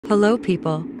Hello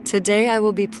people. Today I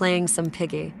will be playing some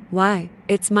Piggy. Why?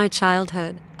 It's my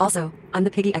childhood. Also, I'm the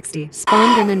Piggy XD.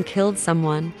 Spawned in and killed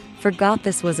someone. Forgot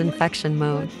this was infection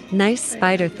mode. Nice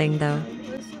spider thing though.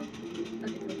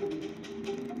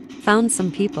 Found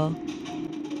some people.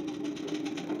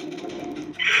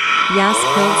 Yas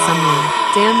killed someone.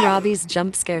 Damn, Robbie's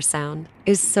jump scare sound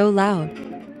is so loud.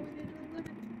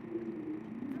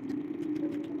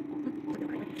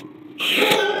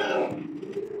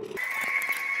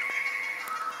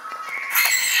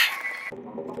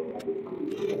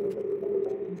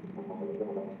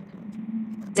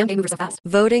 Damn, game mover so fast.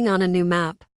 Voting on a new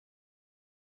map.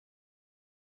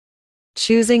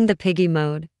 Choosing the Piggy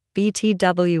mode.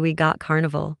 BTW, we got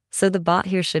carnival, so the bot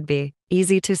here should be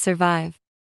easy to survive.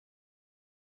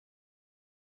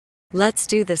 Let's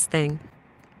do this thing.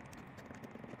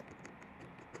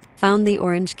 Found the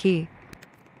orange key.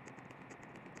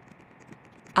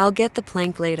 I'll get the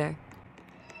plank later.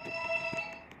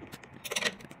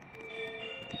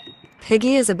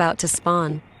 Piggy is about to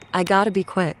spawn. I gotta be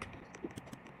quick.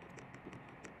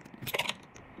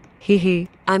 Hee,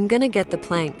 I'm gonna get the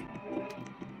plank.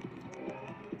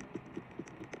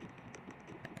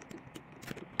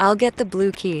 I'll get the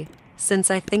blue key,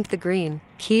 since I think the green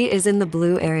key is in the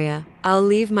blue area. I'll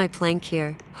leave my plank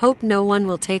here. Hope no one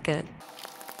will take it.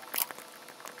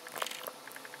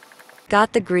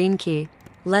 Got the green key.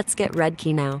 Let's get red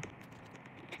key now.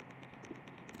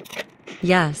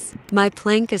 Yes, my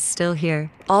plank is still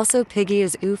here. Also, Piggy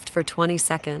is oofed for 20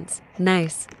 seconds.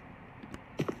 Nice.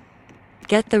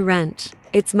 Get the wrench.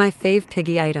 It's my fave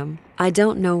Piggy item. I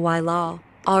don't know why, lol.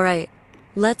 Alright,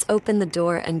 let's open the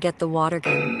door and get the water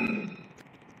gun.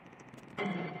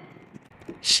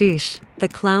 Sheesh, the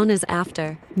clown is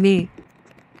after me.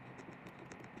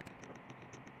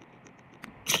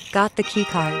 Got the key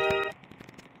card.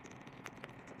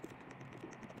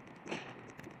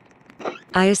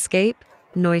 I escape?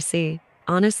 Noisy.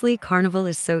 Honestly, carnival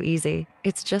is so easy.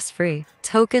 It's just free.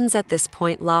 Tokens at this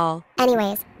point, lol.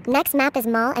 Anyways, next map is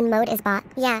mall and mode is bot.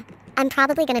 Yeah, I'm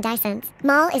probably gonna die since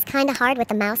mall is kinda hard with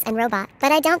the mouse and robot,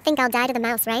 but I don't think I'll die to the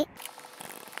mouse, right?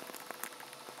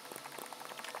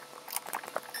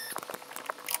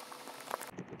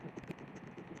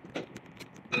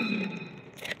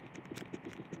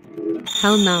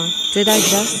 Hell no. Did I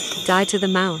just die to the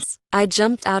mouse? I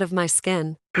jumped out of my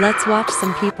skin. Let's watch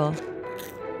some people.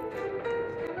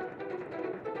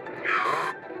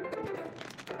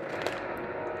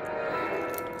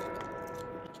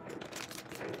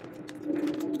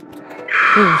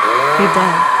 Oof, he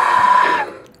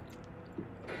dead.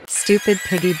 Stupid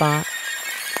Piggy bot.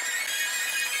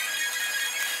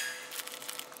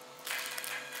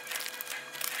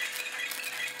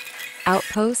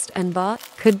 Outpost and bot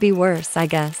could be worse, I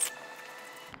guess.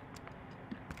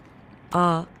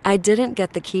 Aw, I didn't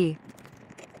get the key.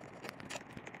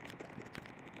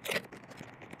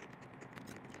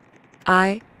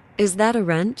 Is that a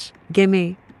wrench?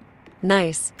 Gimme.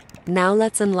 Nice. Now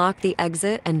let's unlock the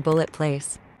exit and bullet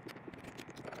place.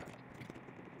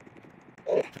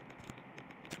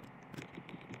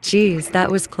 Jeez,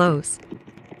 that was close.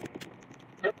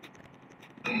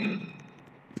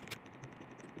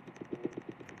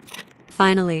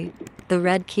 Finally, the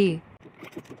red key.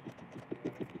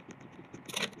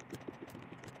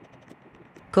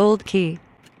 Gold key.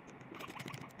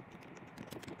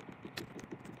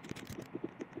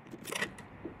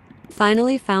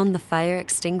 Finally found the fire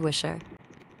extinguisher.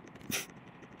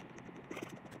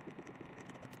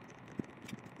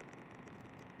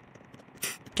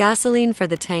 Gasoline for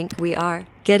the tank. We are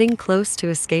getting close to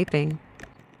escaping.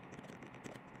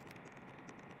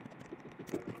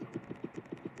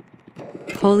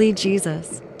 Holy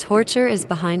Jesus, torture is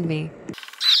behind me.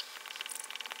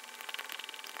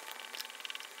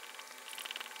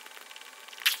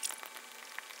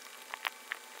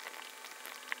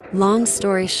 Long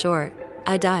story short,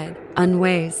 I died.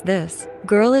 Unways, this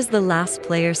girl is the last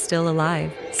player still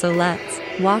alive, so let's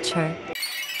watch her.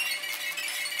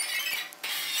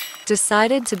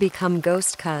 Decided to become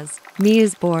ghost cuz me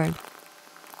is bored.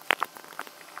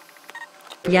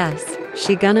 Yes,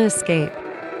 she gonna escape.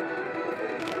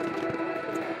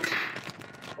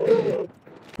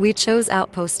 We chose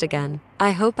outpost again.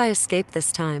 I hope I escape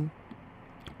this time.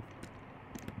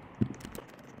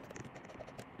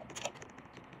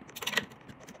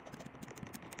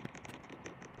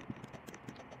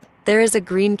 There is a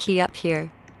green key up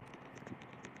here.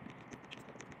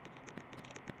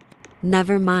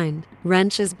 Never mind,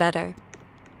 wrench is better.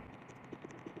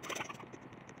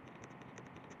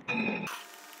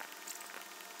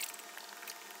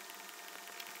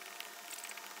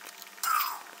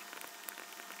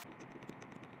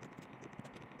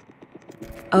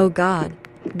 Oh god,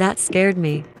 that scared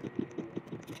me.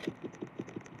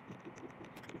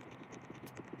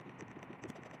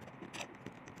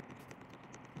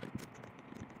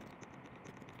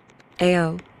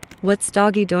 Ayo, what's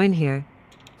doggy doing here?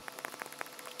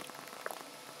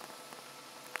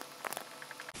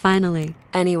 Finally.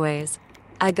 Anyways,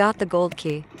 I got the gold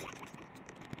key.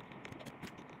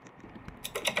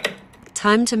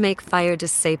 Time to make fire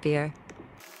disappear.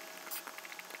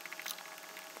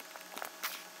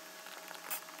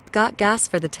 Got gas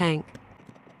for the tank.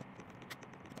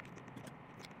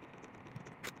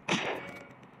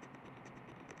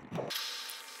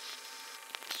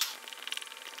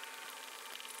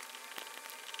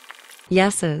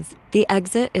 Yeses, the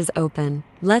exit is open.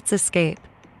 Let's escape.